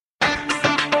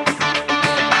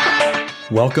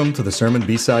Welcome to the Sermon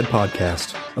B-Side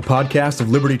Podcast, a podcast of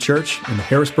Liberti Church in the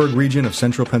Harrisburg region of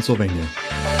central Pennsylvania.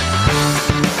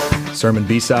 Sermon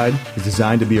B-Side is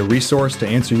designed to be a resource to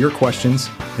answer your questions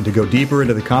and to go deeper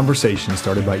into the conversation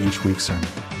started by each week's sermon.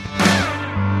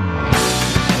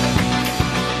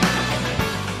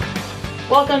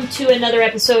 Welcome to another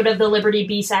episode of the Liberti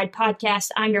B-Side Podcast.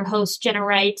 I'm your host, Jenna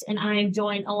Wright, and I am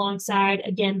joined alongside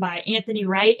again by Anthony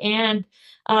Wright, and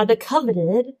the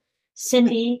coveted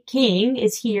Cindy King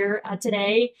is here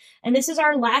today. And this is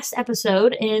our last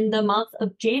episode in the month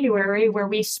of January, where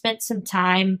we spent some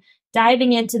time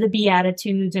diving into the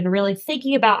Beatitudes and really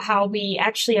thinking about how we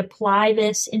actually apply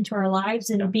this into our lives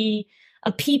and be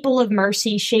a people of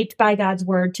mercy shaped by God's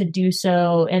word to do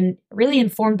so, and really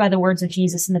informed by the words of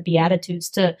Jesus in the Beatitudes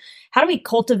to how do we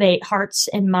cultivate hearts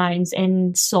and minds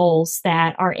and souls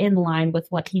that are in line with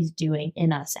what he's doing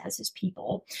in us as his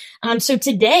people. So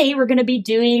today we're going to be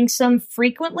doing some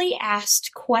frequently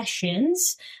asked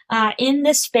questions in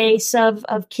the space of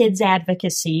kids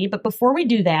advocacy. But before we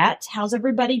do that, how's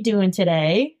everybody doing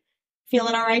today?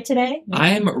 Feeling all right today? I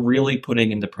am really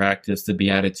putting into practice the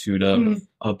beatitude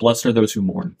of blessed are those who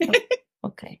mourn.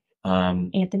 Okay.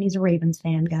 Anthony's a Ravens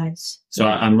fan, guys. So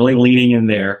I'm really leaning in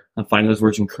there. I'm finding those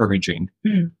words encouraging.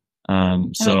 I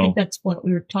don't think that's what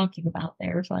we were talking about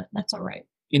there, but that's all right.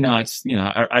 I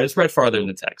just read farther in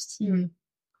the text.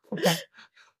 Okay.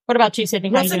 What about you,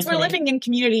 Sydney? Well, since we're living in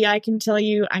community, I can tell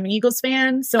you I'm an Eagles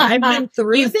fan, so I've been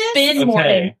through this.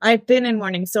 Mourning. I've been in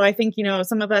mourning, so I think,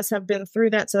 some of us have been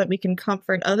through that so that we can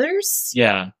comfort others.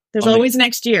 Yeah. There's always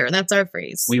next year. That's our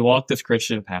phrase. We walk this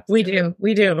Christian path. We do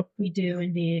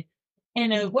indeed.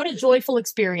 And what a joyful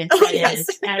experience that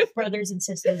is as brothers and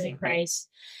sisters in Christ.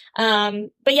 But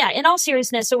yeah, in all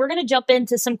seriousness, so we're going to jump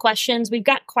into some questions. We've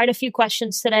got quite a few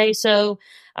questions today, so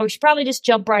we should probably just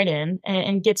jump right in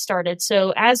and get started.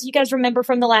 So as you guys remember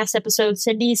from the last episode,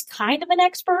 Cindy's kind of an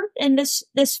expert in this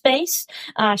space.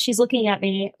 She's looking at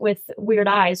me with weird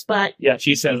eyes, but... Yeah,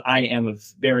 she says I am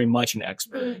very much an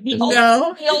expert. The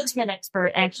ultimate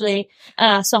expert, actually,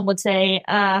 some would say.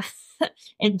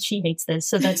 And she hates this,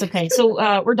 so that's okay.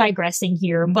 So we're digressing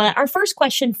here. But our first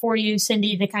question for you,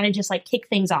 Cindy, to kind of just like kick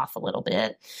things off a little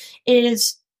bit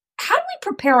is, how do we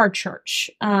prepare our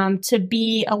church to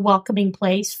be a welcoming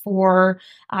place for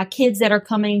kids that are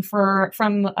coming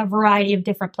from a variety of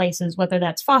different places, whether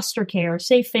that's foster care,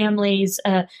 safe families,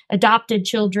 adopted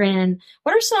children?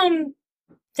 What are some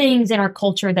things in our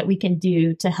culture that we can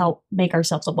do to help make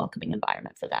ourselves a welcoming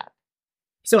environment for that?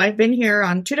 So I've been here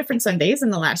on 2 different Sundays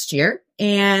in the last year,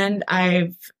 and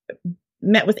I've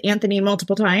met with Anthony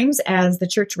multiple times as the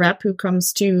church rep who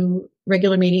comes to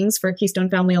regular meetings for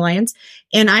Keystone Family Alliance.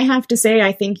 And I have to say,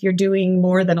 I think you're doing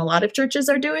more than a lot of churches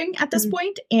are doing at this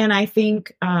point. And I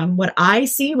think what I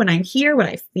see when I'm here, what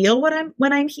I feel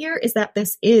when I'm here, is that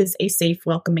this is a safe,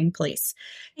 welcoming place.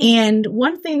 And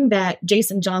one thing that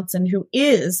Jason Johnson, who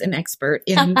is an expert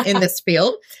in this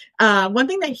field, one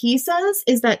thing that he says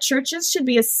is that churches should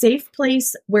be a safe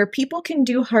place where people can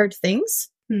do hard things.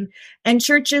 And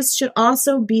churches should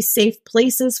also be safe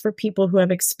places for people who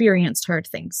have experienced hard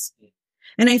things.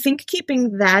 And I think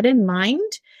keeping that in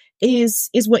mind is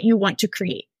what you want to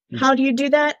create. How do you do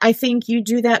that? I think you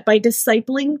do that by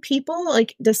discipling people.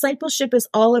 Like, discipleship is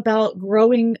all about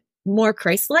growing more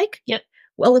Christ-like. Yep.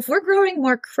 Well, if we're growing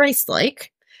more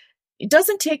Christ-like, it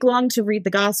doesn't take long to read the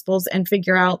Gospels and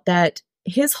figure out that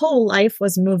his whole life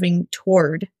was moving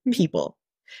toward people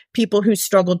who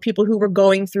struggled, people who were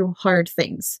going through hard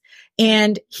things.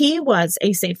 And he was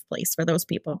a safe place for those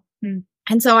people.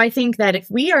 And so I think that if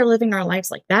we are living our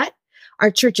lives like that,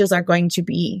 our churches are going to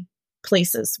be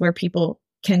places where people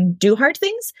can do hard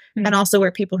things and also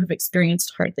where people who've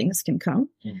experienced hard things can come.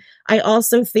 I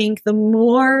also think the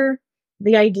more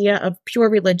the idea of pure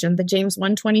religion, the James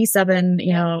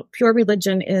 1:27, pure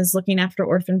religion is looking after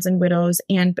orphans and widows,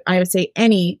 and I would say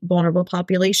any vulnerable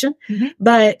population.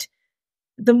 But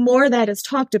the more that is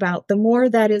talked about, the more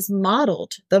that is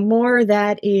modeled, the more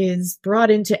that is brought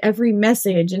into every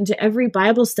message, into every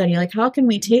Bible study. Like, how can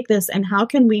we take this and how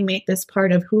can we make this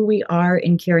part of who we are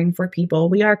in caring for people?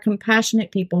 We are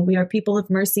compassionate people. We are people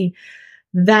of mercy.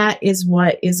 That is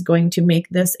what is going to make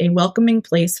this a welcoming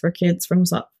place for kids from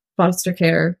foster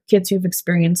care, kids who've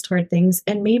experienced hard things,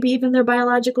 and maybe even their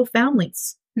biological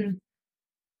families.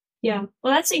 Yeah.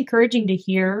 Well, that's encouraging to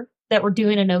hear that we're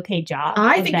doing an okay job.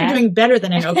 I think you're doing better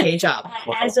than an okay job.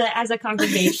 As a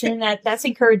congregation, that's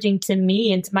encouraging to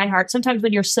me and to my heart. Sometimes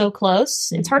when you're so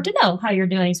close, it's hard to know how you're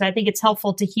doing. So I think it's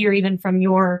helpful to hear even from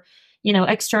your,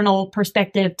 external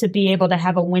perspective, to be able to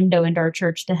have a window into our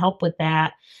church to help with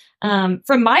that.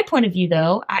 From my point of view,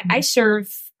 though, I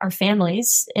serve our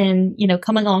families and,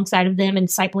 coming alongside of them and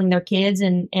discipling their kids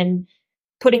and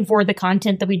putting forward the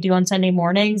content that we do on Sunday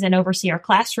mornings and oversee our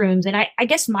classrooms. And I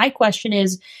guess my question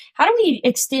is, how do we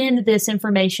extend this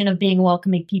information of being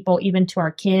welcoming people even to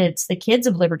our kids, the kids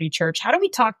of Liberty Church? How do we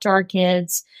talk to our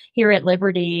kids here at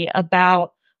Liberty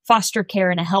about foster care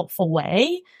in a helpful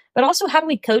way? But also, how do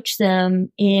we coach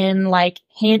them in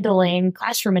handling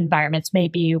classroom environments,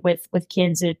 maybe with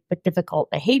kids with difficult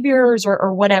behaviors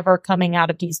or whatever coming out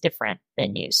of these different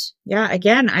venues? Yeah,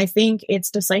 again, I think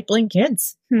it's discipling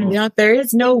kids. There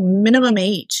is no minimum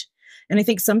age. And I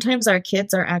think sometimes our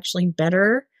kids are actually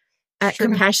better at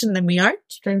compassion than we are.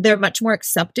 They're much more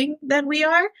accepting than we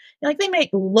are. They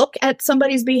might look at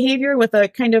somebody's behavior with a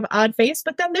kind of odd face,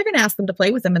 but then they're going to ask them to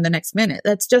play with them in the next minute.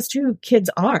 That's just who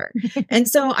kids are. And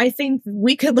so I think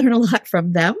we could learn a lot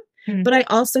from them. But I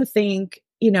also think,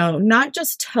 not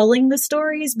just telling the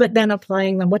stories, but then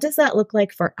applying them. What does that look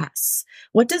like for us?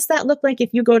 What does that look like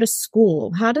if you go to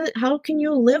school? How can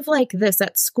you live like this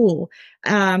at school?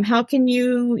 How can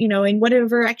you, in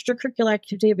whatever extracurricular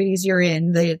activities you're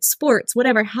in, the sports,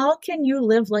 whatever, how can you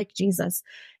live like Jesus?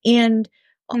 And,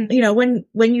 when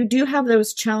you do have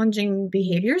those challenging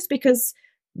behaviors, because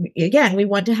again, we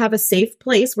want to have a safe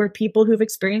place where people who've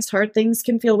experienced hard things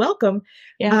can feel welcome.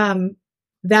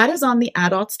 That is on the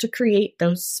adults to create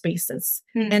those spaces.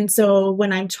 And so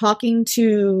when I'm talking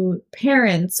to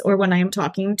parents or when I'm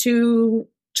talking to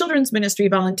children's ministry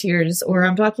volunteers or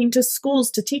I'm talking to schools,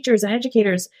 to teachers and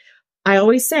educators, I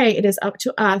always say it is up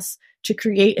to us to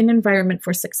create an environment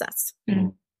for success.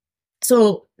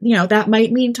 So, that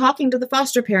might mean talking to the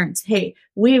foster parents. Hey,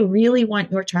 we really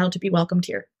want your child to be welcomed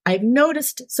here. I've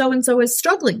noticed so-and-so is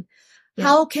struggling.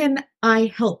 How can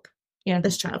I help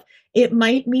this child? It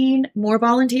might mean more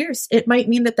volunteers. It might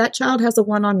mean that child has a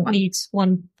one-on-one. Needs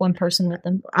one person with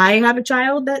them. I have a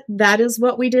child that is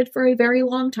what we did for a very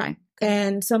long time.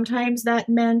 And sometimes that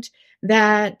meant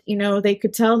that, they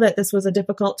could tell that this was a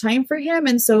difficult time for him.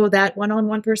 And so that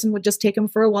one-on-one person would just take him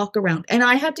for a walk around. And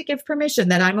I had to give permission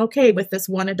that I'm okay with this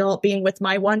one adult being with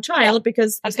my one child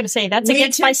because I was going to say that's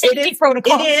against my safety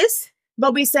protocol. It is.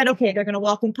 But we said, okay, they're going to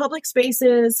walk in public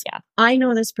spaces. I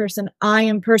know this person. I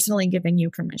am personally giving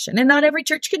you permission. And not every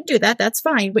church can do that. That's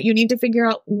fine. But you need to figure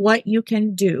out what you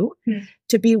can do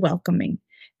to be welcoming.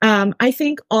 I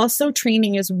think also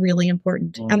training is really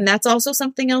important. And that's also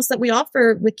something else that we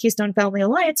offer with Keystone Family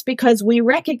Alliance because we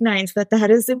recognize that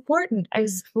is important. I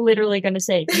was literally going to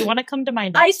say, do you want to come to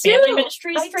my family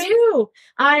ministries training? Do.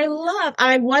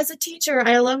 I was a teacher.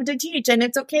 I love to teach. And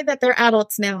it's okay that they're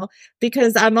adults now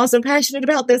because I'm also passionate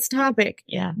about this topic.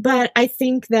 But I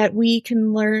think that we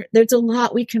can learn. There's a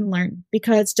lot we can learn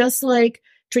because just like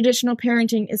traditional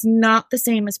parenting is not the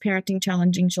same as parenting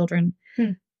challenging children.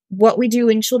 What we do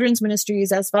in children's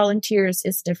ministries as volunteers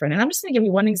is different. And I'm just going to give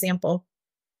you one example.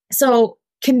 So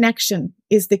connection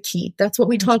is the key. That's what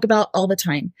we talk about all the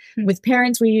time. With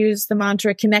parents, we use the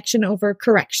mantra connection over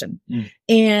correction.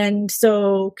 And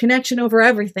so connection over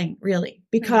everything, really,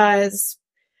 because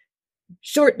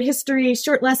short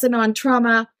lesson on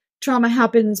trauma. Trauma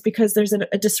happens because there's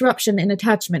a disruption in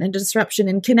attachment and disruption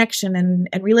in connection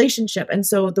and relationship. And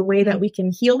so the way that we can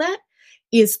heal that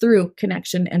is through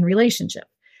connection and relationship.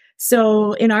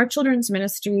 So in our children's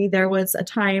ministry, there was a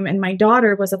time, and my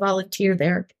daughter was a volunteer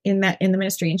there in the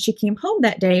ministry, and she came home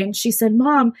that day and she said,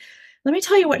 "Mom, let me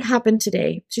tell you what happened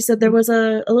today." She said there was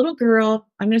a little girl,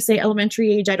 I'm going to say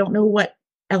elementary age, I don't know what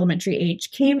elementary age,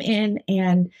 came in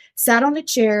and sat on a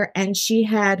chair, and she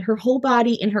had her whole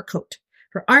body in her coat.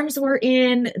 Her arms were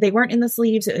in, they weren't in the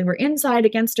sleeves, they were inside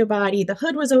against her body. The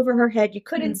hood was over her head. You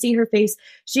couldn't see her face.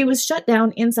 She was shut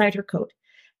down inside her coat.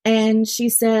 And she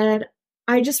said,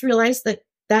 I just realized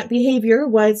that behavior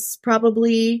was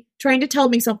probably trying to tell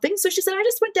me something. So she said, I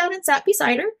just went down and sat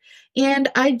beside her and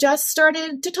I just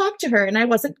started to talk to her, and I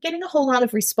wasn't getting a whole lot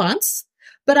of response,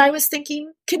 but I was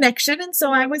thinking connection. And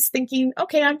so I was thinking,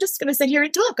 okay, I'm just going to sit here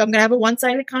and talk. I'm going to have a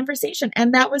one-sided conversation.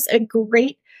 And that was a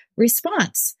great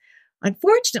response.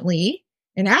 Unfortunately,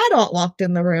 an adult walked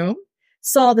in the room,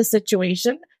 saw the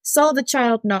situation, saw the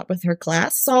child not with her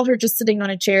class, saw her just sitting on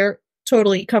a chair,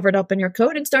 totally covered up in her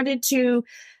coat, and started to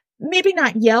maybe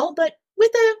not yell, but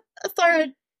with an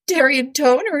authoritarian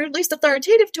tone, or at least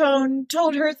authoritative tone,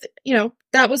 told her,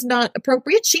 that was not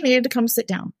appropriate. She needed to come sit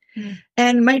down.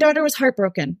 And my daughter was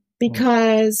heartbroken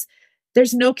because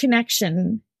there's no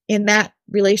connection in that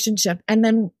relationship. And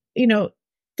then,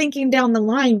 thinking down the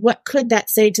line, what could that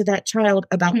say to that child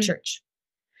about church?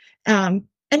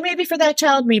 And maybe for that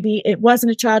child, maybe it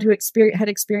wasn't a child who had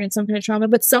experienced some kind of trauma,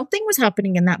 but something was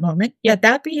happening in that moment.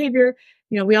 That behavior,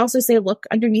 we also say, look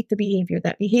underneath the behavior.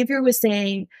 That behavior was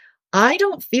saying, I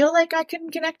don't feel like I can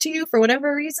connect to you for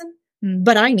whatever reason,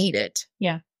 but I need it.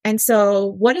 Yeah. And so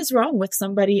what is wrong with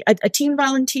somebody, a teen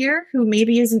volunteer who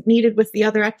maybe isn't needed with the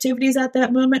other activities at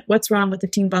that moment? What's wrong with a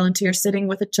teen volunteer sitting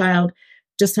with a child,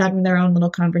 just having their own little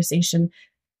conversation,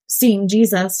 seeing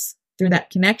Jesus through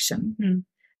that connection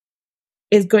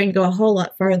is going to go a whole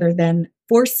lot farther than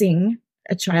forcing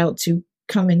a child to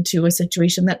come into a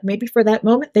situation that maybe for that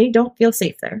moment they don't feel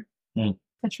safe there.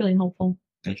 That's really helpful.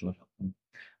 That's really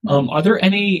helpful. Are there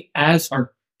any, as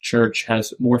our church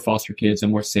has more foster kids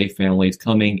and more safe families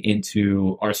coming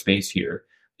into our space here,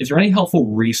 is there any helpful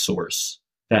resource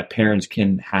that parents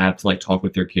can have to like talk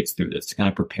with their kids through this, to kind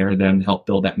of prepare them, help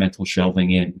build that mental shelving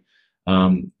in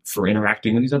for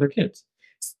interacting with these other kids?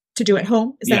 To do at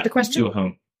home? Is that the question? To at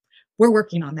home. We're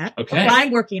working on that. Okay.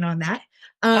 I'm working on that.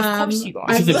 Of course you are.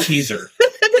 This is a teaser.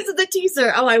 This is the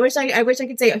teaser. Oh, I wish I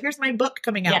could say, here's my book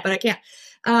coming out, but I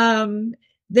can't.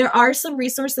 There are some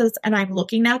resources, and I'm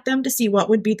looking at them to see what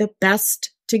would be the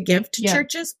best to give to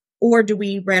churches, or do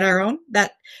we write our own?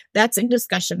 That's in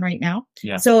discussion right now.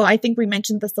 Yeah. So I think we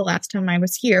mentioned this the last time I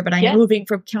was here, but I'm moving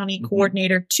from county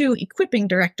coordinator to equipping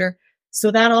director.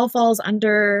 So that all falls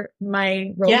under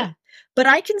my role. Yeah. But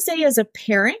I can say as a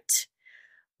parent,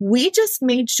 we just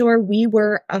made sure we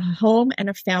were a home and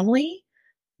a family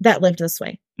that lived this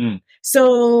way.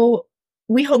 So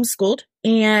we homeschooled,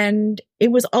 and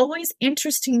it was always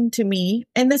interesting to me,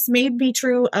 and this may be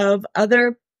true of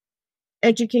other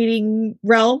educating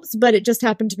realms, but it just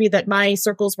happened to be that my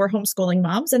circles were homeschooling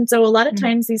moms. And so a lot of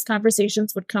times these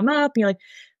conversations would come up, like,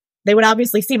 they would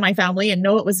obviously see my family and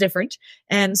know it was different.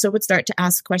 And so would start to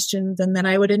ask questions. And then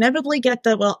I would inevitably get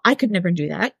the, well, I could never do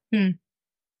that.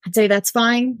 I'd say, that's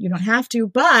fine. You don't have to.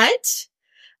 But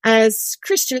as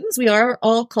Christians, we are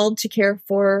all called to care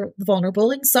for the vulnerable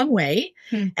in some way.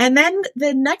 And then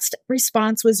the next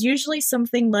response was usually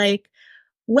something like,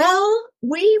 well,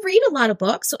 we read a lot of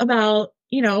books about,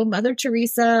 Mother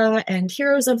Teresa and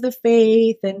heroes of the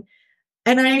faith. And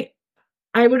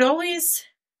I would always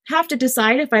have to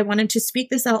decide if I wanted to speak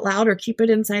this out loud or keep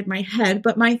it inside my head.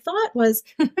 But my thought was,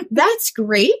 that's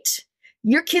great.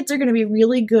 Your kids are going to be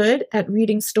really good at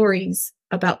reading stories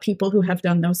about people who have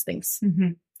done those things.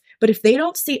 But if they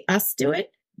don't see us do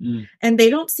it, and they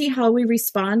don't see how we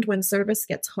respond when service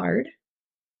gets hard,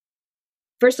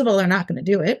 first of all, they're not going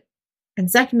to do it. And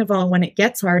second of all, when it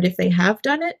gets hard, if they have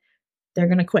done it, they're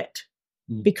going to quit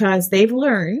because they've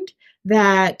learned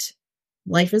that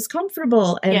life is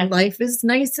comfortable and life is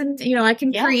nice. And, I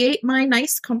can create my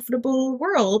nice, comfortable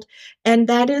world. And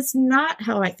that is not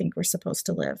how I think we're supposed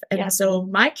to live. And so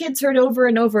my kids heard over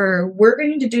and over, we're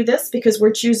going to do this because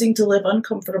we're choosing to live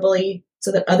uncomfortably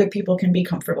so that other people can be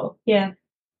comfortable.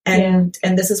 And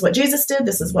this is what Jesus did.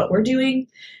 This is what we're doing.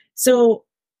 So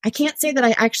I can't say that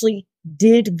I actually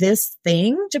did this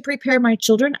thing to prepare my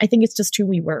children. I think it's just who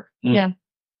we were.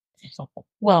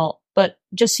 Well, but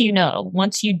just so you know,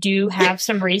 once you do have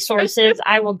some resources,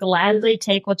 I will gladly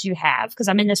take what you have, because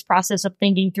I'm in this process of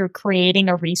thinking through creating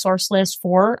a resource list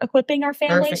for equipping our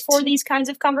families for these kinds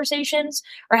of conversations,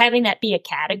 or having that be a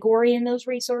category in those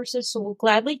resources. So we'll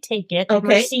gladly take it and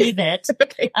receive it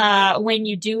when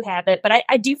you do have it. But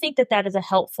I do think that is a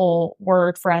helpful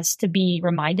word for us to be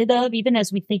reminded of, even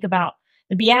as we think about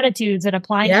the Beatitudes and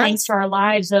applying things to our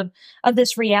lives of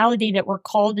this reality that we're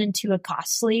called into a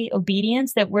costly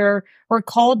obedience, that we're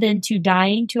called into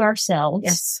dying to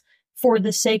ourselves for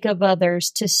the sake of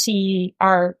others, to see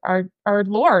our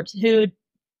Lord who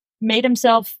made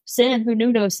himself sin, who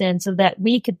knew no sin, so that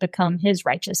we could become his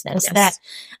righteousness. That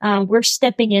we're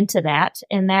stepping into that,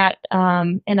 and that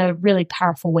in a really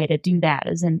powerful way to do that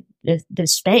is in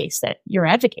this space that you're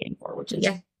advocating for, which is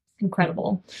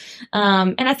incredible.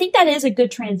 And I think that is a good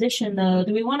transition, though.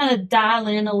 Do we want to dial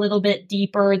in a little bit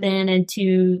deeper then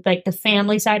into like the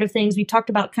family side of things? We talked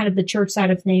about kind of the church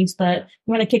side of things, but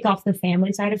we want to kick off the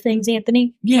family side of things,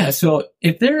 Anthony? Yeah. So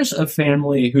if there's a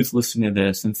family who's listening to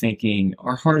this and thinking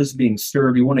our heart is being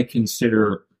stirred, we want to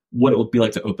consider what it would be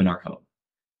like to open our home.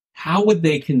 How would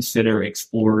they consider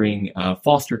exploring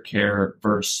foster care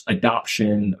versus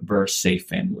adoption versus safe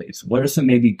families? What are some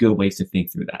maybe good ways to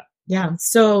think through that? Yeah.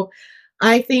 So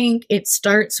I think it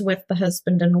starts with the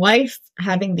husband and wife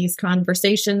having these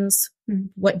conversations.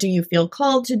 What do you feel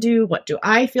called to do? What do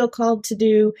I feel called to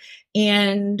do?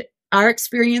 And our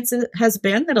experience has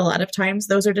been that a lot of times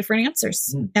those are different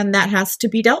answers. And that has to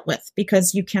be dealt with,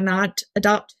 because you cannot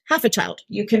adopt half a child.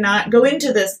 You cannot go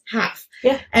into this half.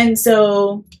 And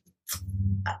so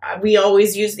we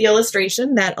always use the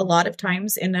illustration that a lot of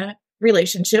times in a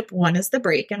relationship, one is the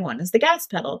brake and one is the gas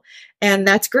pedal. And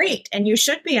that's great. And you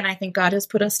should be. And I think God has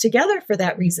put us together for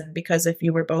that reason, because if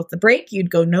you were both the brake,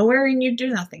 you'd go nowhere and you'd do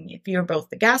nothing. If you were both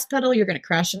the gas pedal, you're going to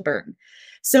crash and burn.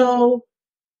 So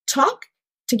talk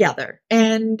together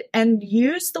and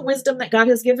use the wisdom that God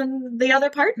has given the other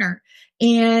partner.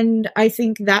 And I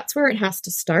think that's where it has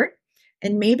to start.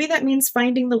 And maybe that means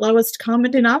finding the lowest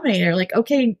common denominator. Like,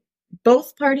 okay,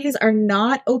 both parties are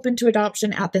not open to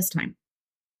adoption at this time.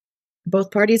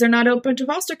 Both parties are not open to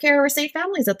foster care or safe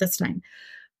families at this time.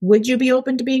 Would you be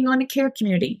open to being on a care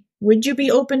community? Would you be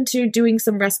open to doing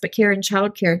some respite care and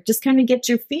childcare? Just kind of get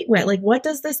your feet wet. Like, what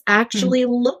does this actually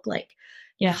look like?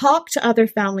 Yeah. Talk to other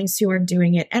families who are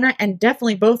doing it. And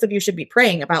definitely both of you should be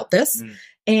praying about this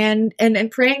and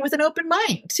praying with an open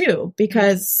mind too,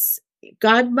 because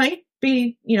God might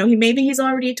be, maybe he's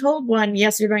already told one,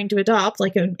 yes, you're going to adopt,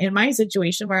 like in my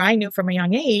situation where I knew from a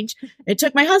young age. It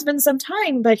took my husband some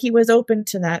time, but he was open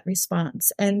to that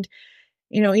response. And,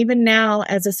 even now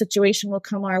as a situation will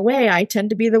come our way, I tend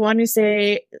to be the one who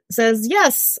says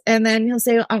yes. And then he'll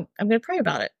say, I'm going to pray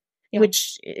about it,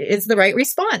 which is the right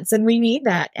response. And we need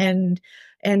that. And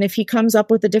if he comes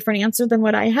up with a different answer than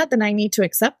what I had, then I need to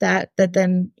accept that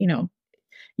then, you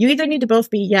either need to both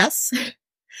be yes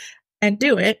and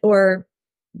do it, or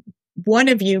one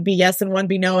of you be yes and one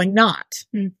be no and not.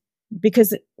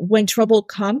 Because when trouble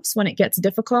comes, when it gets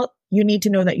difficult, you need to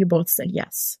know that you both said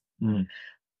yes.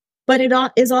 But it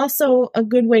is also a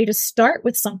good way to start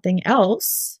with something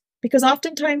else, because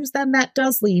oftentimes then that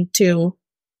does lead to,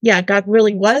 God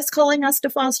really was calling us to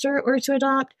foster or to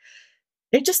adopt.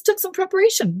 It just took some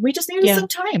preparation. We just needed some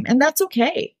time, and that's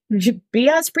okay. You should be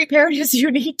as prepared as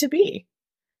you need to be.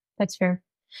 That's fair.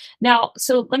 Now,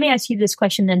 so let me ask you this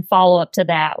question and follow up to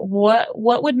that.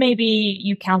 What would maybe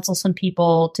you counsel some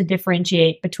people to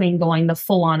differentiate between going the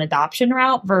full on adoption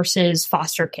route versus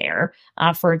foster care?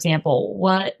 For example,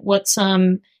 what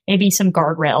some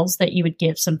guardrails that you would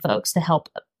give some folks to help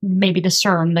maybe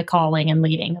discern the calling and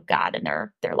leading of God in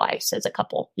their lives as a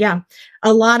couple? Yeah.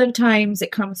 A lot of times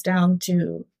it comes down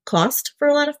to cost for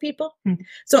a lot of people.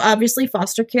 So obviously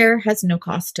foster care has no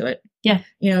cost to it. Yeah.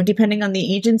 Depending on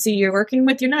the agency you're working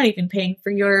with, you're not even paying for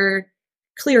your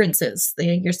clearances.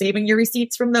 You're saving your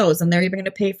receipts from those, and they're even going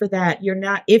to pay for that. You're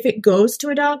not, if it goes to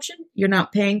adoption, you're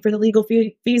not paying for the legal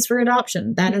fees for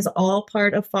adoption. That is all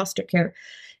part of foster care.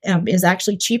 Is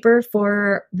actually cheaper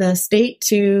for the state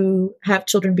to have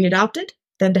children be adopted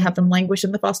than to have them languish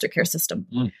in the foster care system.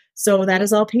 So that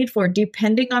is all paid for.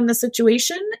 Depending on the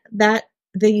situation, that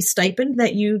the stipend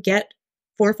that you get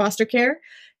for foster care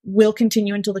will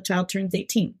continue until the child turns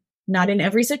 18. Not in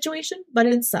every situation, but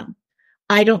in some.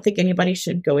 I don't think anybody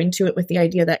should go into it with the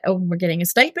idea that, we're getting a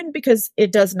stipend, because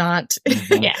it does not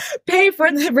pay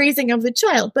for the raising of the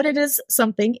child, but it is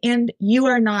something, and you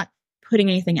are not putting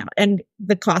anything out. And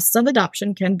the costs of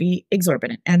adoption can be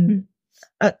exorbitant, and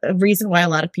a reason why a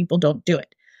lot of people don't do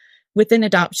it. Within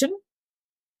adoption,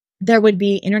 there would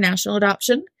be international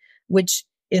adoption, which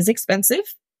is expensive,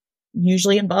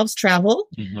 usually involves travel,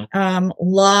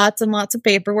 lots and lots of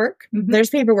paperwork. There's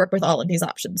paperwork with all of these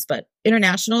options, but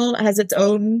international has its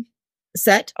own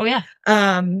set. Oh, yeah.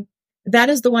 That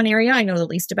is the one area I know the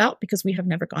least about, because we have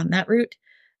never gone that route.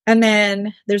 And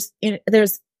then there's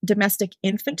domestic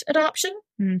infant adoption.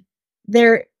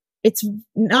 It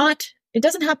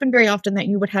doesn't happen very often that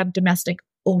you would have domestic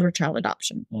older child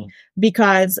adoption,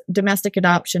 because domestic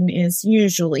adoption is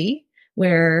usually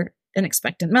where an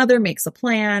expectant mother makes a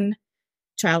plan,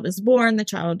 child is born, the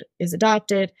child is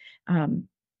adopted.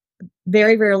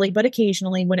 Very rarely, but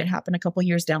occasionally would it happen a couple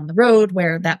years down the road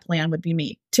where that plan would be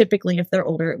made. Typically, if they're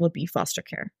older, it would be foster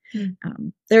care.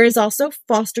 There is also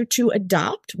foster to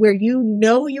adopt, where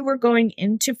you were going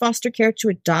into foster care to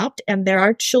adopt, and there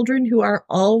are children who are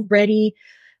already,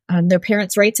 their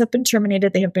parents' rights have been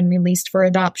terminated, they have been released for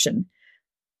adoption.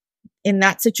 In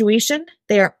that situation,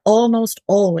 they are almost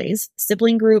always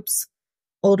sibling groups,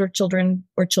 older children,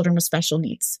 or children with special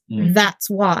needs. That's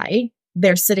why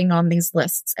they're sitting on these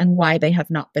lists and why they have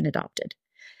not been adopted.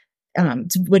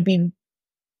 It would be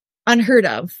unheard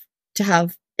of to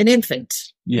have an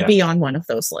infant be on one of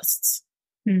those lists.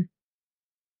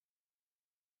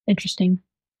 Interesting.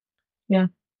 Yeah.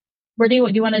 Where do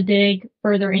you want to dig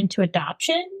further into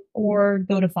adoption or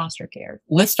go to foster care?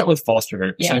 Let's start with foster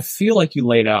care, because I feel like you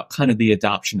laid out kind of the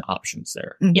adoption options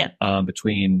there.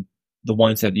 Between the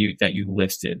ones that you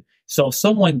listed. So if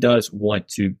someone does want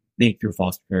to think through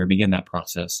foster care, begin that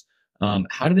process,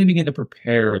 how do they begin to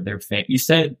prepare their family? You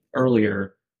said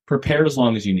earlier, prepare as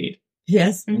long as you need.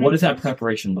 Yes. What does that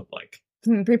preparation look like?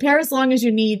 Prepare as long as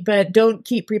you need, but don't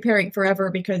keep preparing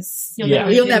forever because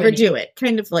you'll never do it.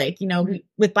 Kind of like,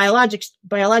 with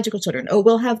biological children. Oh,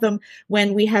 we'll have them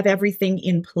when we have everything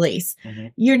in place. Mm-hmm.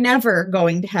 You're never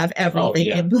going to have everything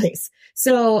in place.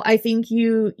 So I think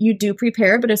you do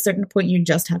prepare, but at a certain point, you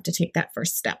just have to take that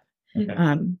first step. Okay.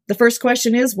 The first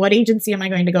question is, what agency am I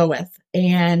going to go with?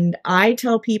 And I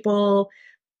tell people,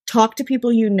 talk to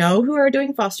people who are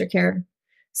doing foster care,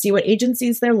 see what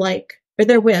agencies they're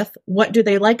with, what do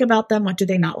they like about them, what do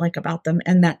they not like about them,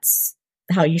 and that's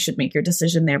how you should make your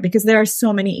decision there, because there are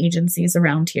so many agencies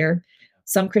around here,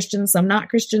 some Christian, some not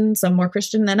Christian, some more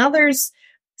Christian than others,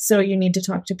 so you need to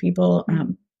talk to people.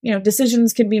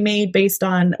 Decisions can be made based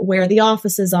on where the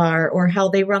offices are or how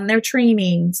they run their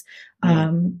trainings,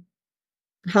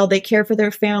 how they care for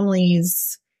their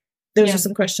families. Those are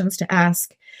some questions to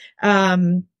ask.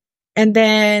 And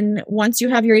then once you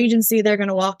have your agency, they're going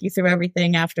to walk you through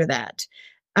everything after that.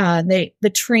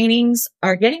 The trainings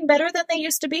are getting better than they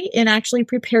used to be in actually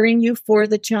preparing you for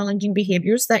the challenging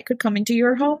behaviors that could come into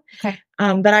your home. Okay.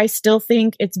 But I still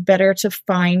think it's better to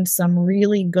find some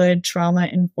really good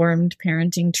trauma-informed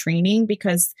parenting training,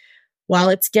 because while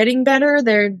it's getting better,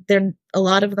 a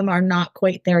lot of them are not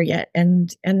quite there yet.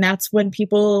 And that's when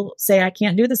people say, I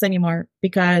can't do this anymore,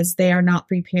 because they are not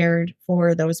prepared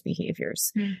for those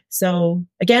behaviors. So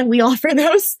again, we offer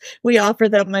those. We offer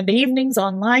them Monday evenings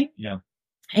online. Yeah.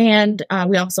 And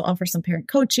we also offer some parent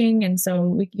coaching. And so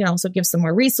we can also give some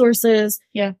more resources.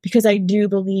 Yeah. Because I do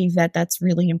believe that that's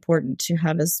really important to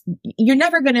have. You're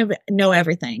never going to know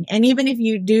everything. And even if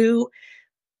you do,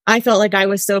 I felt like I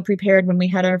was so prepared when we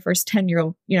had our first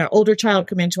 10-year-old, older child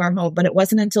come into our home, but it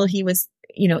wasn't until he was,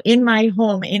 in my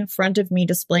home in front of me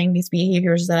displaying these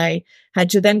behaviors that I had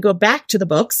to then go back to the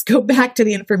books, go back to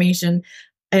the information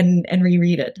and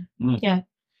reread it. Yeah.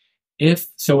 If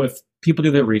people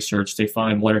do their research, they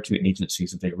find one or two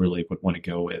agencies that they really would want to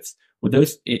go with. Would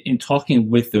those, in talking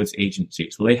with those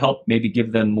agencies, will they help maybe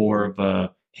give them more of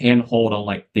a handhold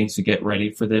on things to get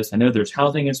ready for this? I know there's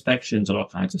housing inspections and all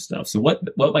kinds of stuff. So what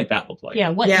might that look like? Yeah,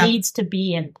 what needs to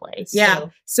be in place? Yeah.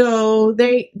 So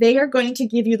they are going to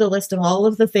give you the list of all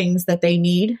of the things that they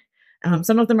need.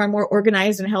 Some of them are more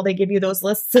organized in how they give you those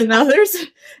lists than others.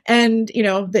 And,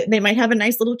 they might have a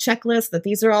nice little checklist that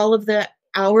these are all of the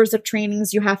hours of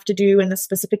trainings you have to do and the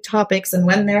specific topics and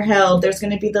when they're held. There's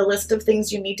going to be the list of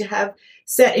things you need to have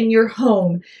set in your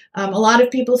home. A lot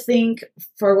of people think,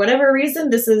 for whatever reason,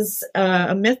 this is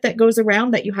a myth that goes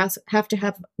around, that you have to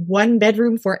have one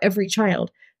bedroom for every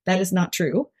child. That is not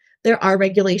true. There are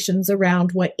regulations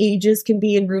around what ages can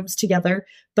be in rooms together,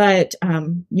 but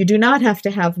you do not have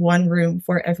to have one room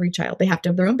for every child. They have to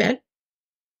have their own bed.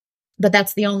 But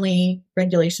that's the only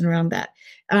regulation around that.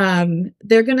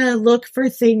 They're going to look for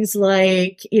things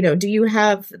like, do you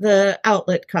have the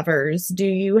outlet covers? Do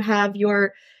you have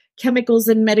your chemicals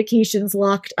and medications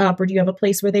locked up, or do you have a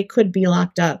place where they could be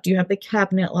locked up? Do you have the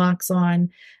cabinet locks on?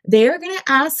 They're going to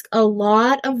ask a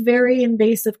lot of very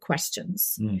invasive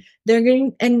questions. They're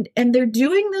they're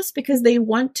doing this because they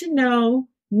want to know,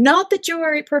 not that you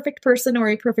are a perfect person or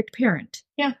a perfect parent.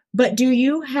 Yeah. But do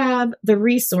you have the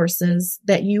resources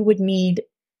that you would need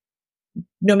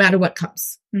no matter what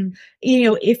comes?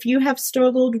 If you have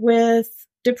struggled with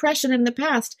depression in the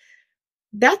past,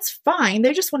 that's fine.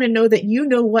 They just want to know that you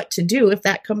know what to do if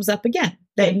that comes up again,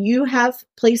 that you have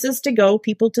places to go,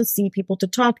 people to see, people to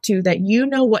talk to, that you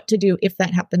know what to do if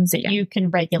that happens again. You can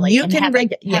regulate. You can have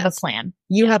a plan.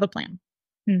 You have a plan.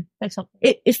 That's helpful.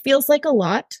 It feels like a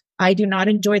lot. I do not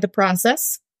enjoy the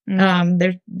process.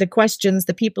 The questions,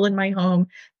 the people in my home.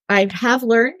 I have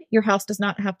learned your house does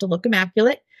not have to look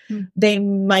immaculate. They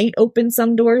might open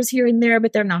some doors here and there,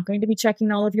 but they're not going to be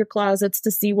checking all of your closets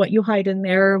to see what you hide in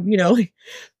there,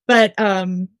 But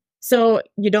so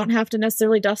you don't have to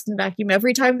necessarily dust and vacuum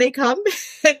every time they come.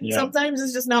 Sometimes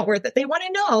it's just not worth it. They want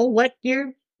to know what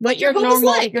your home is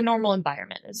like. Your normal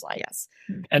environment is like. Yes.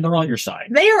 And they're on your side.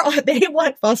 They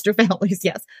want foster families,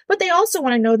 yes. But they also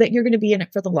want to know that you're going to be in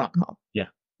it for the long haul. Yeah.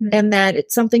 And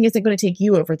that something isn't going to take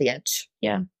you over the edge.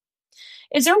 Yeah.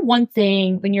 Is there one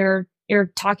thing when you're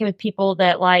talking with people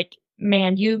that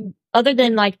other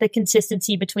than the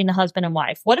consistency between the husband and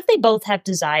wife, what if they both have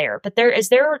desire, but are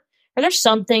there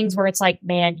some things where it's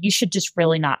man, you should just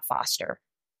really not foster?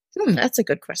 That's a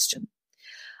good question.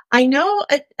 I know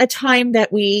a time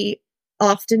that we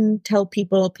often tell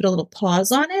people put a little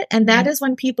pause on it. And that is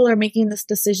when people are making this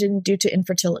decision due to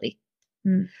infertility.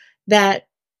 That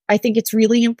I think it's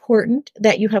really important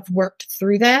that you have worked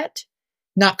through that.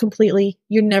 Not completely.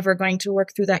 You're never going to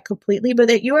work through that completely, but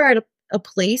that you are at a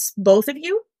place, both of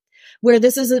you, where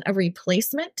this isn't a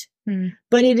replacement,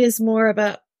 but it is more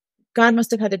of God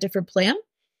must have had a different plan,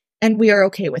 and we are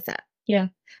okay with that. Yeah.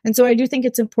 And so I do think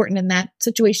it's important in that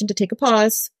situation to take a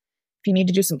pause. If you need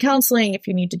to do some counseling, if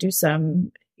you need to do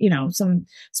some, some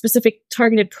specific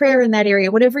targeted prayer in that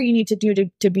area, whatever you need to do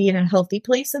to be in a healthy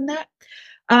place in that.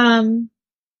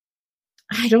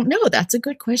 I don't know. That's a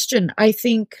good question. I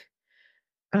think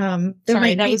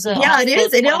it is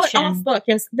off book.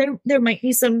 Yes, there might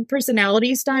be some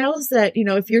personality styles that,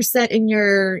 if you're set in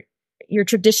your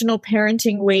traditional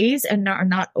parenting ways and are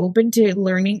not open to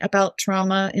learning about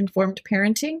trauma-informed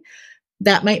parenting,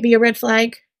 that might be a red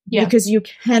flag. Yeah. Because you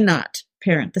cannot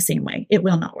parent the same way. It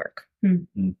will not work.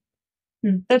 Mm-hmm.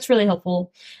 That's really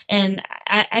helpful. And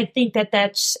I think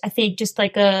that's just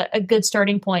like a good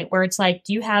starting point where it's like,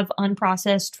 do you have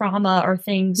unprocessed trauma or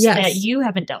things that you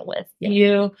haven't dealt with?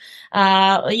 Yes.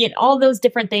 All those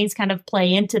different things kind of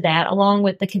play into that, along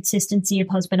with the consistency of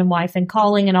husband and wife and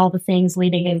calling and all the things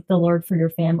leading in the Lord for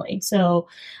your family. So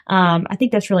I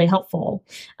think that's really helpful.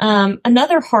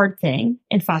 Another hard thing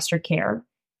in foster care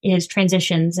is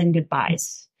transitions and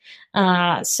goodbyes.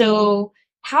 So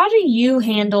how do you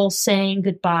handle saying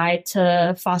goodbye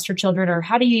to foster children, or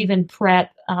how do you even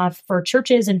prep for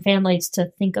churches and families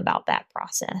to think about that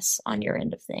process on your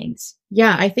end of things?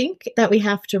 Yeah, I think that we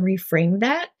have to reframe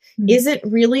that. Mm-hmm. Is it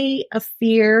really a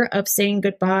fear of saying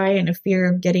goodbye and a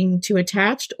fear of getting too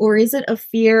attached, or is it a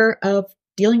fear of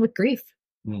dealing with grief?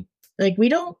 Mm. Like, we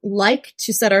don't like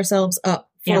to set ourselves up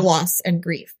for loss and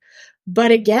grief.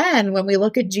 But again, when we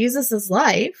look at Jesus's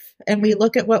life and we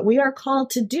look at what we are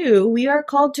called to do, we are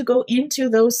called to go into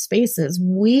those spaces.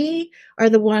 We are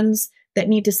the ones that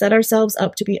need to set ourselves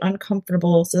up to be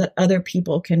uncomfortable so that other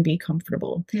people can be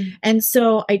comfortable. Mm. And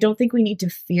so I don't think we need to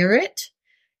fear it.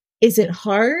 Is it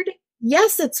hard?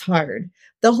 Yes, it's hard.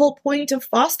 The whole point of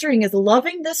fostering is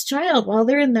loving this child while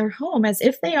they're in their home as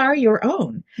if they are your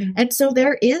own. Mm. And so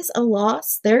there is a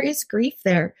loss, there is grief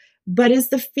there. But is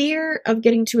the fear of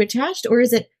getting too attached, or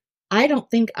is it, I don't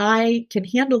think I can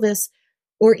handle this,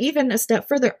 or even a step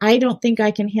further, I don't think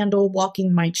I can handle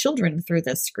walking my children through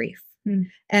this grief. Mm.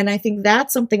 And I think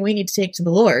that's something we need to take to the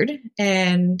Lord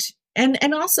and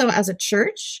also as a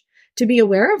church to be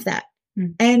aware of that.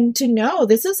 Mm. And to know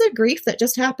this is a grief that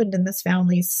just happened in this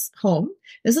family's home.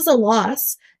 This is a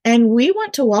loss. And we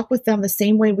want to walk with them the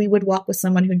same way we would walk with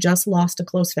someone who just lost a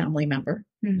close family member.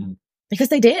 Mm. Because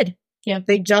they did. Yeah,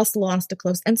 they just lost a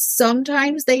close. And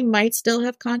sometimes they might still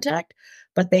have contact,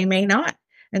 but they may not.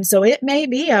 And so it may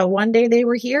be one day they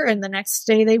were here and the next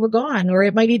day they were gone. Or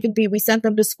it might even be we sent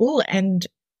them to school and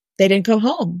they didn't come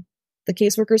home. The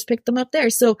caseworkers picked them up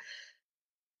there. So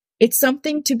it's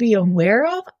something to be aware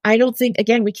of. I don't think,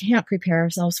 again, we can't prepare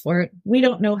ourselves for it. We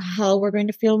don't know how we're going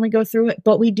to feel when we go through it,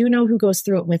 but we do know who goes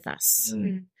through it with us.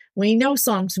 Mm. We know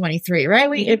Psalm 23, right?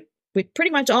 We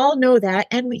pretty much all know that.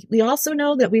 And we also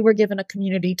know that we were given a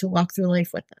community to walk through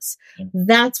life with us.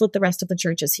 That's what the rest of the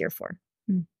church is here for.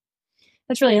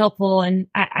 That's really helpful. And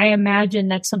I imagine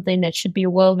that's something that should be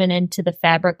woven into the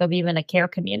fabric of even a care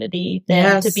community,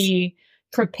 to be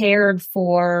prepared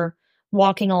for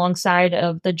walking alongside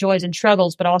of the joys and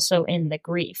struggles, but also in the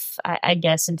grief, I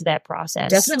guess, into that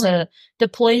process. Definitely. To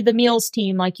deploy the meals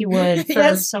team like you would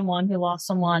for someone who lost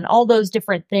someone, all those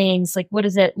different things. Like, what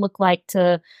does it look like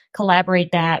to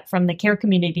collaborate that from the care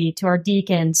community to our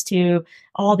deacons to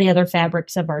all the other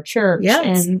fabrics of our church?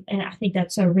 Yes. And I think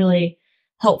that's a really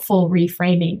helpful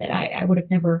reframing that I would have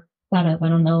never thought of. I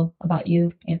don't know about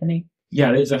you, Anthony. Yeah,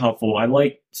 it is a helpful.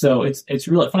 It's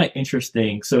really, I find it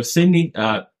interesting. So Cindy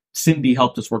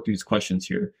helped us work through these questions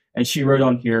here. And she wrote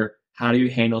on here, how do you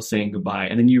handle saying goodbye?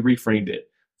 And then you reframed it.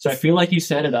 So I feel like you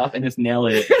set it up and just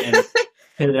nailed it and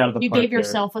hit it out of the park. You gave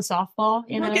yourself a softball.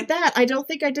 Look at that. I don't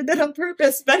think I did that on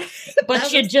purpose,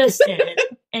 but you just did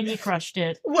it and you crushed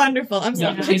it. Wonderful. I'm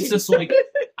sorry. It's just like,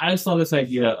 I just love this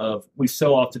idea of we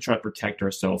so often try to protect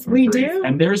ourselves from grief. Do.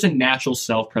 And there's a natural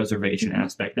self-preservation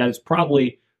aspect that is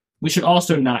probably, we should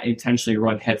also not intentionally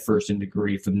run headfirst into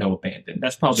grief with no abandon.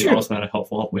 That's probably also not a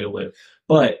helpful way to live.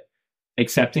 But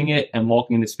accepting it and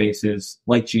walking into spaces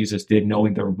like Jesus did,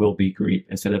 knowing there will be grief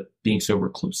instead of being so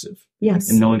reclusive. Yes.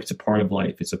 And knowing it's a part of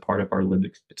life. It's a part of our lived,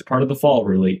 it's a part of the fall,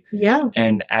 really. Yeah.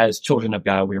 And as children of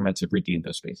God, we are meant to redeem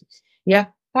those spaces. Yeah.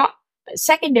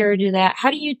 Secondary to that,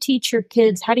 how do you teach your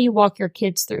kids, how do you walk your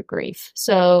kids through grief?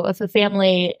 So if a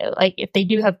family, like if they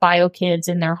do have bio kids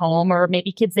in their home, or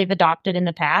maybe kids they've adopted in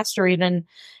the past, or even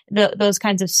those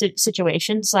kinds of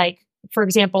situations, like, for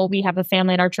example, we have a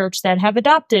family in our church that have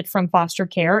adopted from foster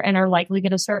care and are likely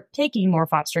going to start taking more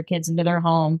foster kids into their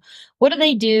home. What do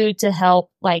they do to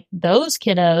help like those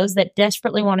kiddos that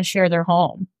desperately want to share their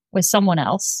home with someone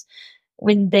else?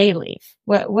 when they leave?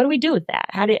 What do we do with that?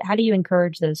 How do you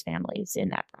encourage those families in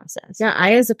that process? Yeah,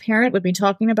 I as a parent would be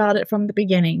talking about it from the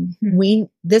beginning.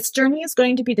 This journey is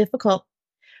going to be difficult.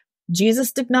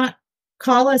 Jesus did not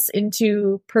call us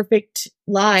into perfect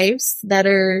lives that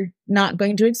are not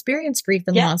going to experience grief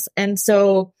and loss. And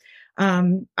so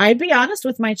I'd be honest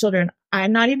with my children.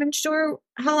 I'm not even sure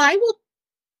how I will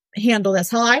handle this,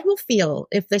 how I will feel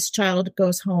if this child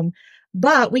goes home.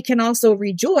 But we can also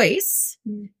rejoice.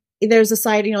 There's a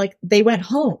side, like they went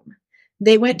home.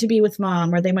 They went to be with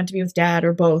mom, or they went to be with dad,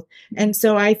 or both. And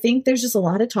so I think there's just a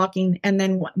lot of talking. And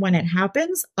then when it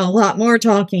happens, a lot more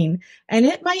talking. And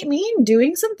it might mean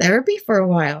doing some therapy for a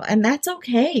while. And that's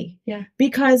okay. Yeah.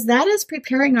 Because that is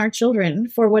preparing our children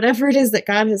for whatever it is that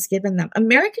God has given them.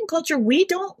 American culture, we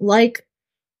don't like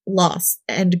loss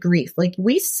and grief. Like,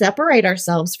 we separate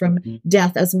ourselves from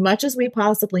death as much as we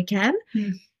possibly can.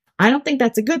 I don't think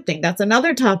that's a good thing. That's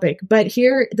another topic. But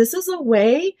here, this is a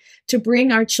way to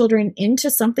bring our children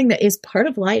into something that is part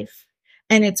of life.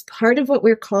 And it's part of what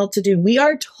we're called to do. We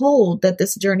are told that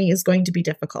this journey is going to be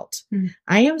difficult.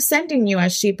 I am sending you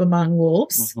as sheep among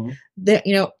wolves. That,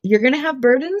 you're going to have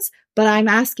burdens, but I'm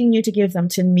asking you to give them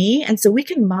to me. And so we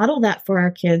can model that for our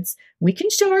kids. We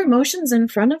can show our emotions in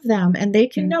front of them, and they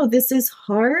can know this is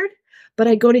hard, but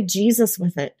I go to Jesus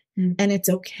with it, and it's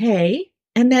okay.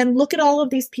 And then look at all of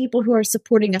these people who are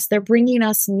supporting us. They're bringing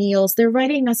us meals. They're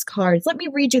writing us cards. Let me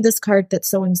read you this card that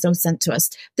so-and-so sent to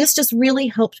us. This just really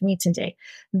helped me today.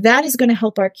 That is going to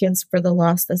help our kids for the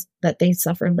loss that they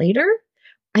suffer later.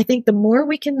 I think the more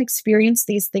we can experience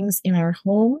these things in our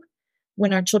home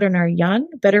when our children are young,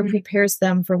 better prepares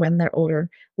them for when they're older.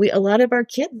 A lot of our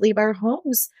kids leave our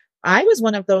homes. I was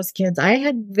one of those kids. I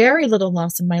had very little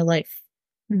loss in my life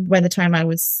by the time I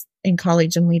was in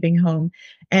college and leaving home.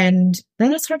 And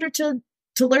then it's harder to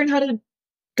learn how to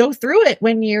go through it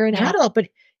when you're an adult. But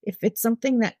if it's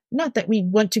something that, not that we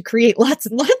want to create lots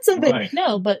and lots of it.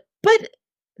 No, but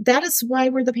that is why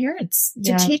we're the parents,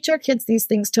 to teach our kids these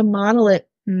things, to model it,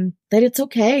 that it's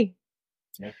okay.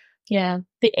 Yeah.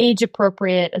 The age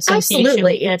appropriate association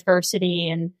with adversity,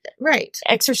 and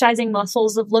exercising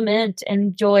muscles of lament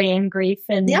and joy and grief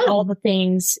and all the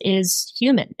things is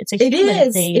human. It's a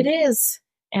human thing. It is.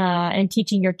 And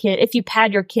teaching your kid, if you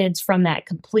pad your kids from that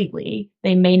completely,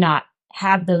 they may not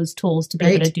have those tools to be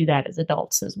able to do that as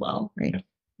adults as well. Right.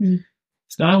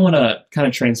 So now I want to kind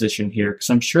of transition here, because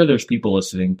I'm sure there's people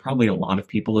listening, probably a lot of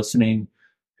people listening,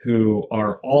 who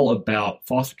are all about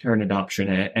foster care and adoption,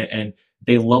 and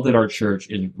they love that our church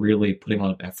is really putting a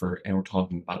lot of effort, and we're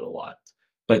talking about it a lot.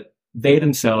 But they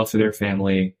themselves or their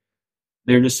family,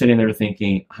 they're just sitting there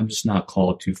thinking, I'm just not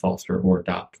called to foster or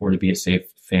adopt or to be a safe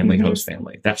family, host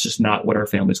family. That's just not what our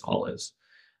family's call is.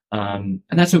 And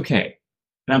that's okay.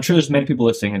 And I'm sure there's many people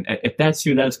listening, and if that's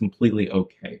you, that is completely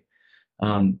okay.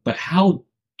 But how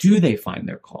do they find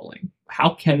their calling?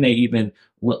 How can they even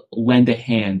lend a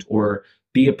hand or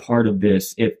be a part of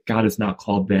this if God has not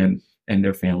called them and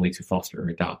their family to foster or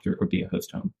adopt or be a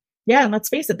host home? Yeah, and let's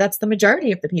face it, that's the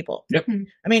majority of the people. Yep.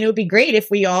 I mean, it would be great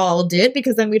if we all did,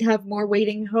 because then we'd have more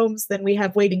waiting homes than we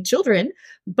have waiting children,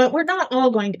 but we're not all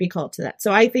going to be called to that.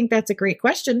 So I think that's a great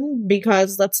question,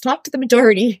 because let's talk to the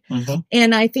majority.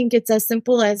 And I think it's as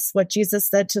simple as what Jesus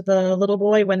said to the little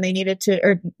boy when they needed to,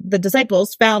 or the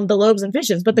disciples found the loaves and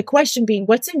fishes. But the question being,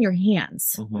 what's in your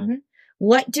hands?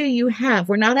 What do you have?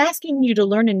 We're not asking you to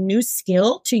learn a new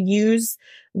skill to use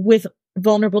with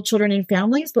vulnerable children and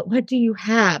families, but what do you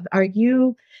have? Are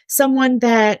you someone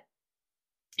that,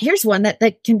 here's one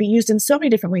that can be used in so many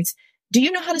different ways. Do you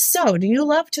know how to sew? Do you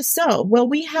love to sew? Well,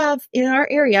 we have in our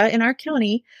area, in our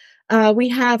county, we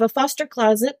have a foster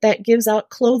closet that gives out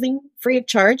clothing free of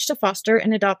charge to foster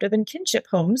and adoptive and kinship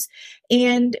homes.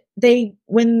 And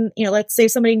when let's say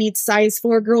somebody needs size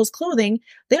 4 girls clothing,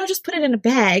 they don't just put it in a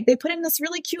bag. They put it in this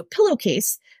really cute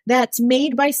pillowcase that's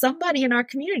made by somebody in our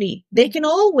community. They can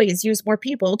always use more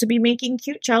people to be making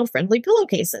cute child-friendly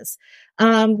pillowcases.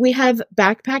 We have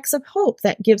Backpacks of Hope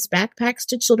that gives backpacks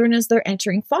to children as they're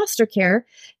entering foster care.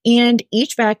 And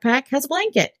each backpack has a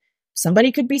blanket.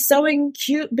 Somebody could be sewing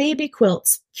cute baby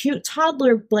quilts, cute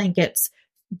toddler blankets,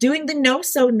 doing the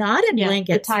no-sew knotted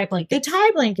blankets. The tie blankets. The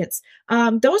tie blankets.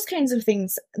 Those kinds of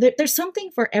things. There's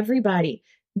something for everybody.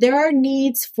 There are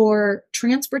needs for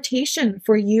transportation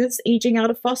for youths aging out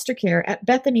of foster care at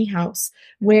Bethany House,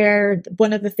 where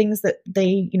one of the things that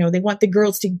they want the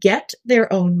girls to get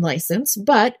their own license,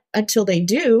 but until they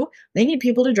do, they need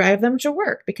people to drive them to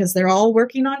work because they're all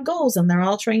working on goals and they're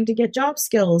all trying to get job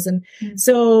skills. And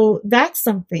so that's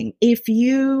something. If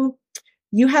you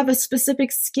you have a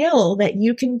specific skill that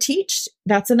you can teach.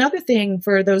 That's another thing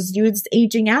for those youths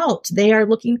aging out. They are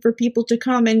looking for people to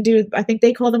come and do, I think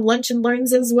they call them lunch and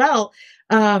learns as well.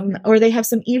 Or they have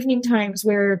some evening times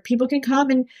where people can come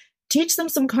and teach them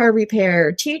some car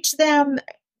repair, teach them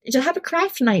to have a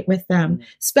craft night with them,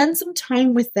 spend some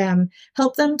time with them,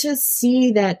 help them to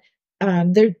see that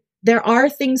there are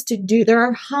things to do. There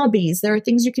are hobbies. There are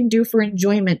things you can do for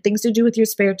enjoyment, things to do with your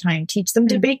spare time. Teach them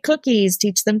to bake cookies,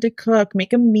 teach them to cook,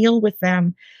 make a meal with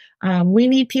them. We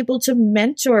need people to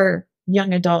mentor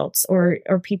young adults or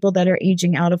people that are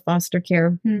aging out of foster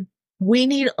care. We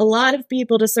need a lot of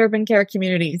people to serve in care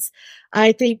communities.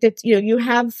 I think that, you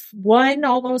have one,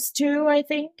 almost two, I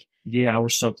think. Yeah, we're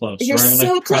so close. You're we're on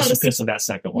so the precipice of that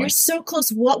second one. You're so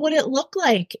close. What would it look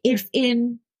like if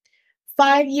in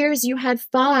 5 years you had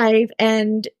 5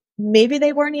 and maybe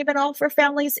they weren't even all for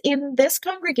families in this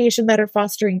congregation that are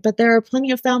fostering, but there are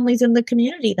plenty of families in the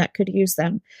community that could use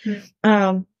them.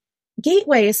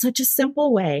 Gateway is such a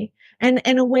simple way. And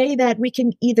a way that we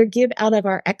can either give out of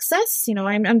our excess.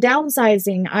 I'm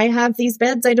downsizing. I have these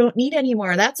beds I don't need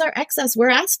anymore. That's our excess. We're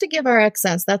asked to give our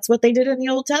excess. That's what they did in the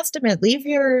Old Testament. Leave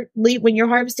when you're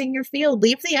harvesting your field,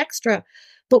 leave the extra.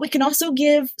 But we can also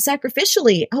give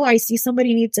sacrificially. Oh, I see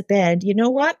somebody needs a bed. You know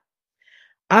what?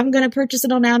 I'm going to purchase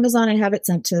it on Amazon and have it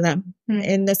sent to them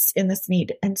in this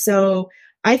need. And so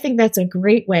I think that's a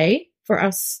great way for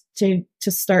us to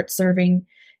start serving.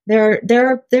 There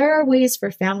are ways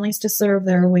for families to serve.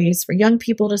 There are ways for young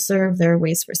people to serve. There are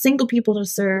ways for single people to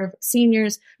serve,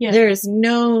 seniors. Yeah. There is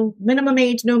no minimum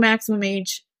age, no maximum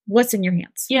age. What's in your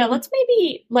hands? Yeah, let's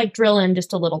maybe drill in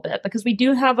just a little bit because we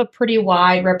do have a pretty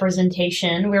wide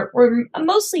representation. We're a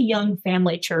mostly young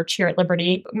family church here at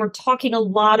Liberti. We're talking a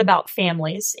lot about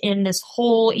families in this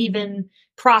whole even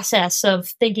process of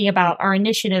thinking about our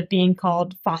initiative being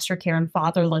called foster care and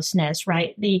fatherlessness,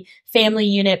 right? The family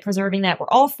unit, preserving that. We're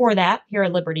all for that here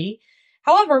at Liberti.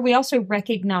 However, we also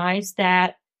recognize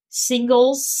that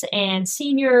singles and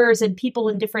seniors and people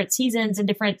in different seasons and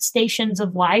different stations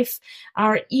of life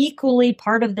are equally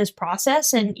part of this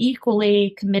process and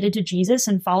equally committed to Jesus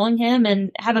and following him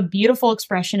and have a beautiful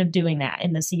expression of doing that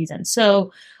in the season.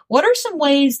 So what are some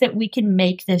ways that we can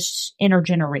make this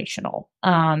intergenerational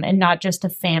and not just a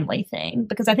family thing?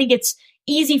 Because I think it's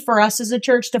easy for us as a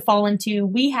church to fall into,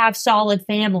 we have solid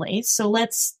families, so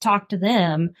let's talk to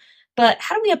them. But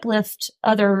how do we uplift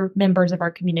other members of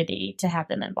our community to have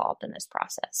them involved in this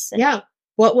process? Yeah.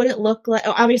 What would it look like?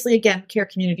 Obviously, again, care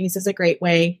communities is a great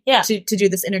way to do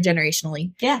this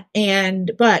intergenerationally. Yeah.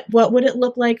 But what would it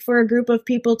look like for a group of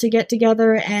people to get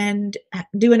together and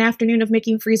do an afternoon of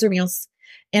making freezer meals?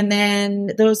 And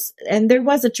then there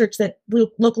was a church that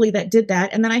locally that did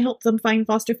that. And then I helped them find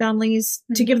foster families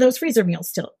to give those freezer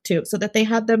meals to, so that they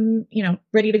had them,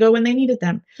 ready to go when they needed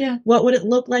them. Yeah. What would it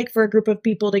look like for a group of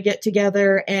people to get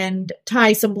together and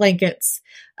tie some blankets?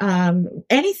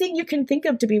 Anything you can think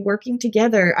of to be working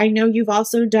together. I know you've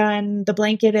also done the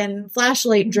blanket and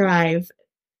flashlight drive.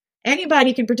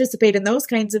 Anybody can participate in those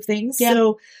kinds of things. Yeah.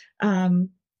 So,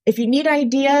 if you need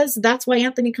ideas, that's why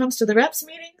Anthony comes to the reps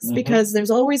meetings, because there's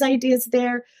always ideas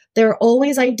there. There are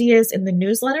always ideas in the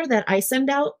newsletter that I send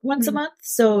out once a month.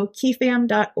 So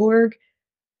keyfam.org.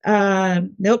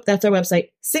 Nope, that's our website.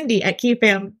 Cindy at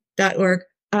keyfam.org.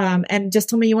 And just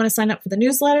tell me you want to sign up for the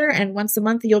newsletter. And once a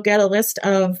month, you'll get a list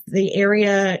of the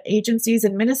area agencies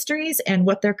and ministries and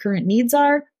what their current needs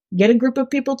are. Get a group of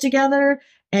people together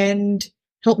and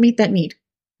help meet that need.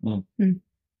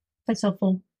 That's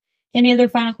helpful. Any other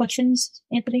final questions,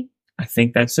 Anthony? I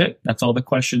think that's it. That's all the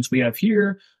questions we have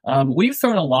here. We've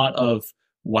thrown a lot of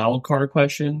wildcard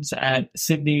questions at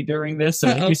Sydney during this, so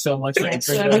thank you so much. You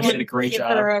did a great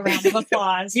job. Give her a round of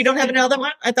applause. You don't have another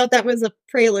one? I thought that was a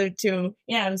prelude to...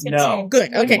 Yeah, I was going to say.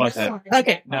 Good, okay.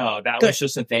 Okay. No, that was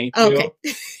just a thank you. Okay,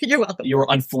 you're welcome. You were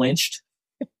unflinched.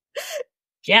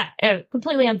 Yeah,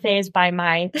 completely unfazed by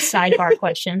my sidebar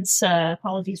questions.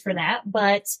 Apologies for that.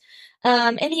 But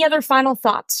any other final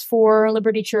thoughts for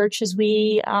Liberti Church as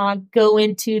we go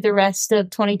into the rest of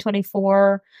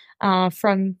 2024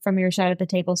 from your side of the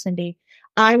table, Cindy?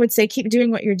 I would say keep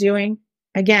doing what you're doing.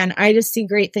 Again, I just see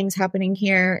great things happening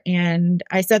here. And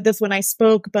I said this when I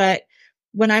spoke, but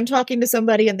when I'm talking to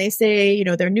somebody and they say,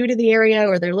 they're new to the area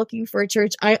or they're looking for a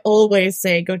church, I always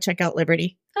say, go check out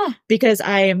Liberti. Because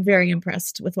I am very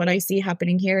impressed with what I see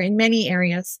happening here in many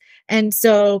areas. And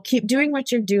so keep doing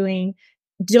what you're doing.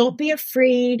 Don't be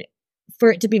afraid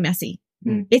for it to be messy.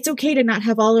 It's okay to not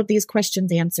have all of these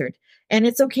questions answered. And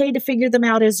it's okay to figure them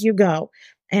out as you go.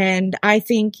 And I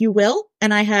think you will.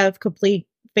 And I have complete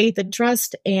faith and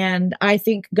trust. And I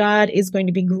think God is going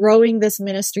to be growing this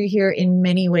ministry here in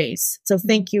many ways. So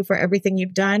thank you for everything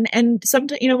you've done. And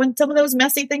when some of those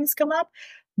messy things come up,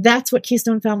 that's what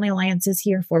Keystone Family Alliance is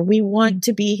here for. We want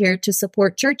to be here to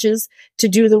support churches to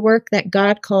do the work that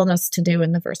God called us to do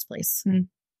in the first place.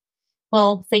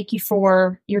 Well, thank you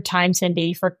for your time,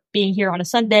 Cindy, for being here on a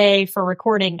Sunday, for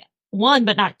recording one,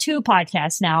 but not two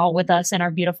podcasts now with us in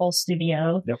our beautiful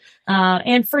studio. Yep.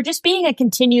 And for just being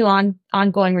a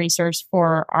ongoing resource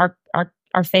for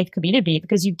our faith community,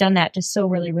 because you've done that just so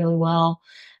really, really well.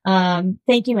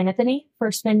 Thank you, Anthony,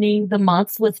 for spending the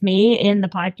month with me in the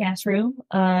podcast room.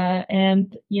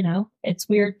 And it's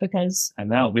weird because I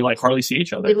know we hardly see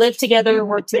each other. We live together,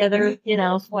 work together,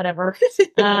 whatever.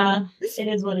 It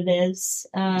is what it is.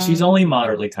 She's only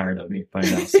moderately tired of me by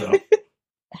now, so.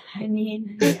 I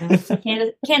mean,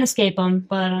 can't escape them,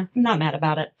 but I'm not mad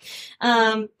about it.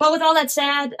 But with all that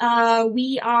said,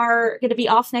 we are going to be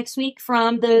off next week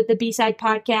from the B-Side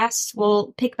podcast.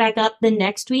 We'll pick back up the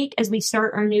next week as we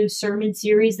start our new sermon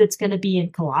series that's going to be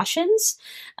in Colossians.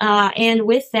 And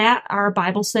with that, our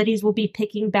Bible studies will be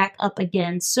picking back up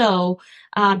again. So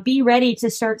be ready to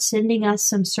start sending us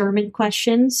some sermon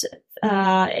questions.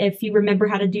 If you remember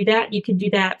how to do that, you can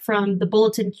do that from the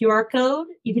bulletin QR code.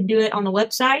 You can do it on the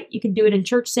website. You can do it in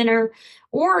Church Center,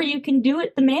 or you can do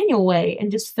it the manual way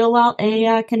and just fill out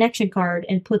a connection card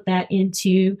and put that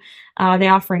into the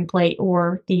offering plate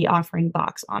or the offering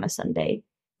box on a Sunday.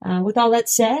 With all that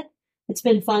said, it's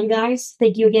been fun, guys.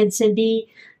 Thank you again,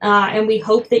 Cindy. And we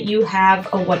hope that you have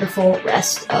a wonderful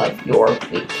rest of your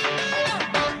week.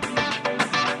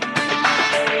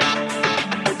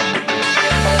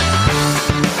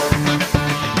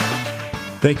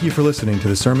 Thank you for listening to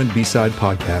the Sermon B-Side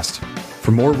podcast. For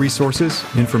more resources,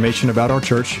 information about our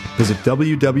church, visit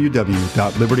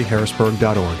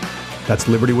www.libertyharrisburg.org. That's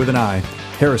Liberty with an I,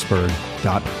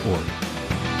 Harrisburg.org.